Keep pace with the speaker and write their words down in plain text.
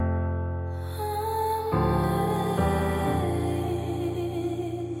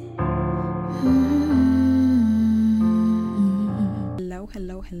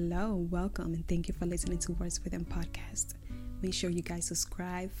Hello. Welcome and thank you for listening to Words Within Podcast. Make sure you guys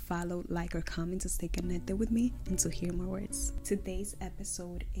subscribe, follow, like, or comment to stay connected with me and to hear more words. Today's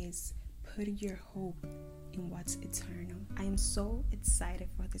episode is Put Your Hope in What's Eternal. I am so excited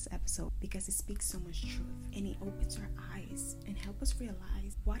for this episode because it speaks so much truth and it opens our eyes and help us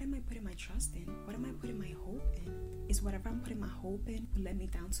realize, what am I putting my trust in? What am I putting my hope in? Is whatever I'm putting my hope in will let me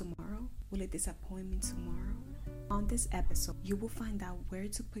down tomorrow? Will it disappoint me tomorrow? On this episode, you will find out where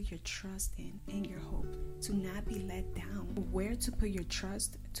to put your trust in and your hope to not be let down, where to put your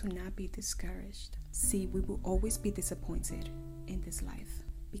trust to not be discouraged. See, we will always be disappointed in this life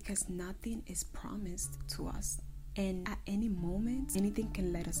because nothing is promised to us. And at any moment, anything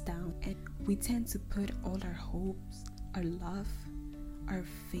can let us down. And we tend to put all our hopes, our love, our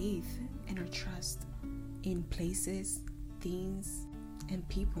faith, and our trust in places, things, and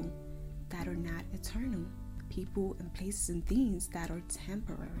people that are not eternal. People and places and things that are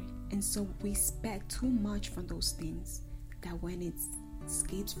temporary. And so we expect too much from those things that when it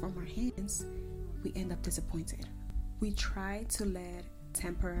escapes from our hands, we end up disappointed. We try to let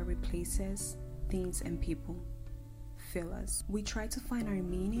temporary places, things, and people fill us. We try to find our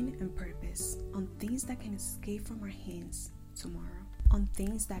meaning and purpose on things that can escape from our hands tomorrow, on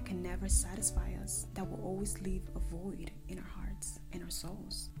things that can never satisfy us, that will always leave a void in our hearts and our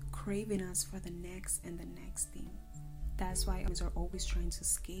souls, craving us for the next and the next thing. That's why we are always trying to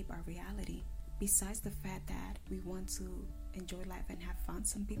escape our reality. Besides the fact that we want to enjoy life and have fun,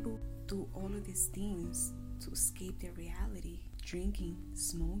 some people do all of these things to escape their reality. Drinking,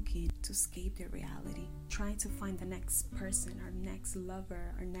 smoking, to escape their reality. Trying to find the next person, our next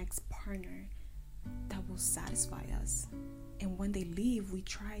lover, our next partner that will satisfy us. And when they leave, we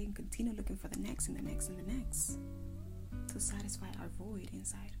try and continue looking for the next and the next and the next to satisfy our void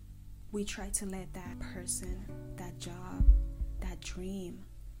inside. We try to let that person, that job, that dream,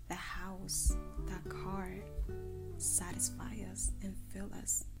 that house, that car satisfy us and fill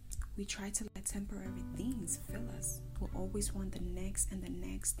us. We try to let temporary things fill us. We'll always want the next and the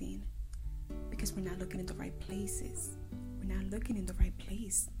next thing because we're not looking in the right places. We're not looking in the right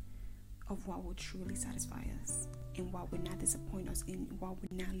place of what will truly satisfy us and what will not disappoint us and what will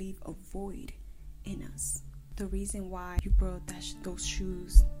not leave a void in us. The reason why you brought those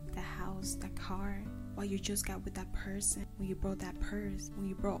shoes, the house, the car, what you just got with that person, when you brought that purse, when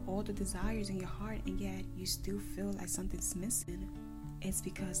you brought all the desires in your heart and yet you still feel like something's missing, it's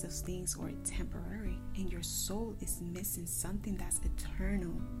because those things are temporary and your soul is missing something that's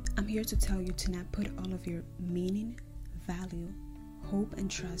eternal. I'm here to tell you to not put all of your meaning, value, hope,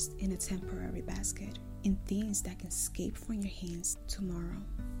 and trust in a temporary basket, in things that can escape from your hands tomorrow.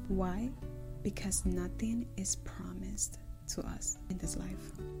 Why? Because nothing is promised to us in this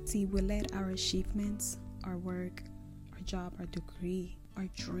life. See, we let our achievements, our work, our job, our degree, our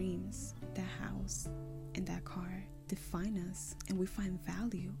dreams, the house, and that car define us, and we find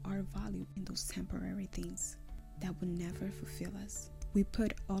our value in those temporary things that will never fulfill us. We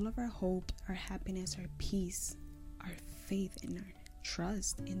put all of our hope, our happiness, our peace, our faith, and our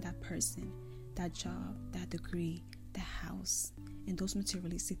trust in that person, that job, that degree, the house, and those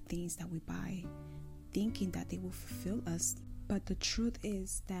materialistic things that we buy, thinking that they will fulfill us. But the truth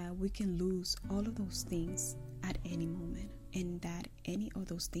is that we can lose all of those things at any moment, and that any of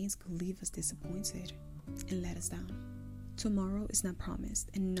those things could leave us disappointed and let us down. Tomorrow is not promised,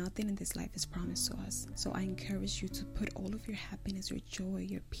 and nothing in this life is promised to us. So I encourage you to put all of your happiness, your joy,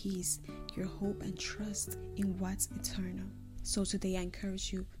 your peace, your hope, and trust in what's eternal. So today I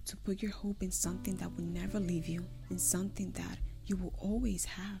encourage you to put your hope in something that will never leave you, in something that you will always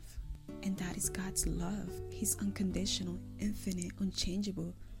have, and that is God's love, His unconditional, infinite,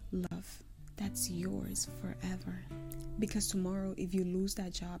 unchangeable love that's yours forever. Because tomorrow, if you lose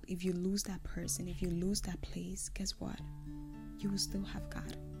that job, if you lose that person, if you lose that place, guess what? You will still have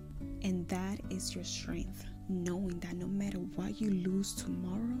God. And that is your strength, knowing that no matter what you lose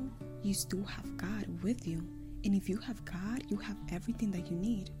tomorrow, you still have God with you. And if you have God, you have everything that you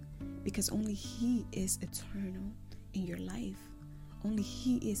need, because only He is eternal in your life. Only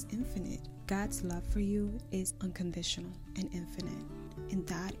He is infinite. God's love for you is unconditional and infinite. And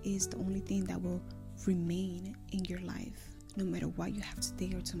that is the only thing that will remain in your life, no matter what you have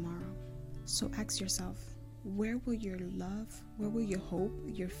today or tomorrow. So ask yourself, where will your love, where will your hope,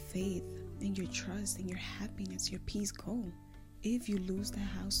 your faith, and your trust, and your happiness, your peace go? If you lose that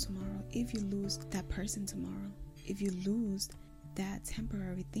house tomorrow, if you lose that person tomorrow, if you lose that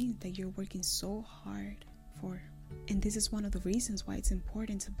temporary thing that you're working so hard for. And this is one of the reasons why it's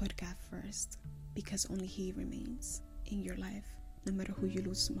important to put God first, because only He remains in your life. No matter who you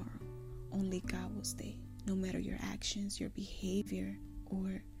lose tomorrow, only God will stay. No matter your actions, your behavior,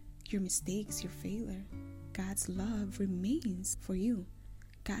 or your mistakes, your failure. God's love remains for you.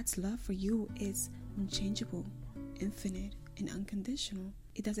 God's love for you is unchangeable, infinite, and unconditional.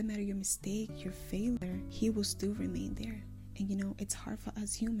 It doesn't matter your mistake, your failure, He will still remain there. And it's hard for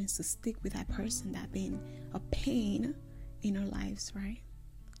us humans to stick with that person that been a pain in our lives, right?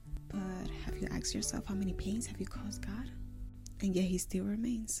 But have you asked yourself how many pains have you caused God? And yet He still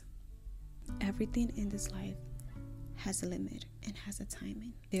remains. Everything in this life has a limit and has a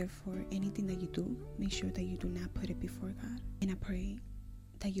timing. Therefore, anything that you do, make sure that you do not put it before God. And I pray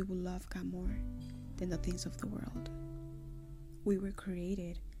that you will love God more than the things of the world. We were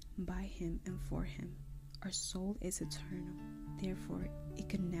created by Him and for Him. Our soul is eternal. Therefore, it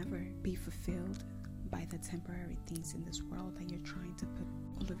can never be fulfilled by the temporary things in this world that you're trying to put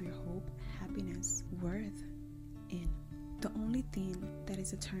all of your hope, happiness, worth in. The only thing that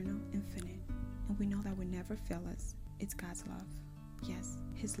is eternal, infinite, and we know that will never fail us, it's God's love. Yes,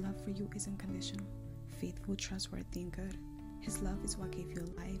 His love for you is unconditional, faithful, trustworthy, and good. His love is what gave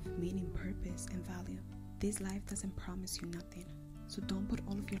you life, meaning, purpose, and value. This life doesn't promise you nothing. So don't put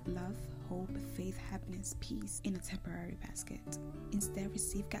all of your love, hope, faith, happiness, peace in a temporary basket. Instead,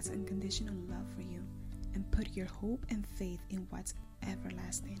 receive God's unconditional love for you and put your hope and faith in what's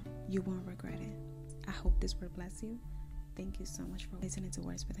everlasting. You won't regret it. I hope this word bless you. Thank you so much for listening to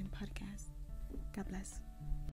Words Within Podcast. God bless.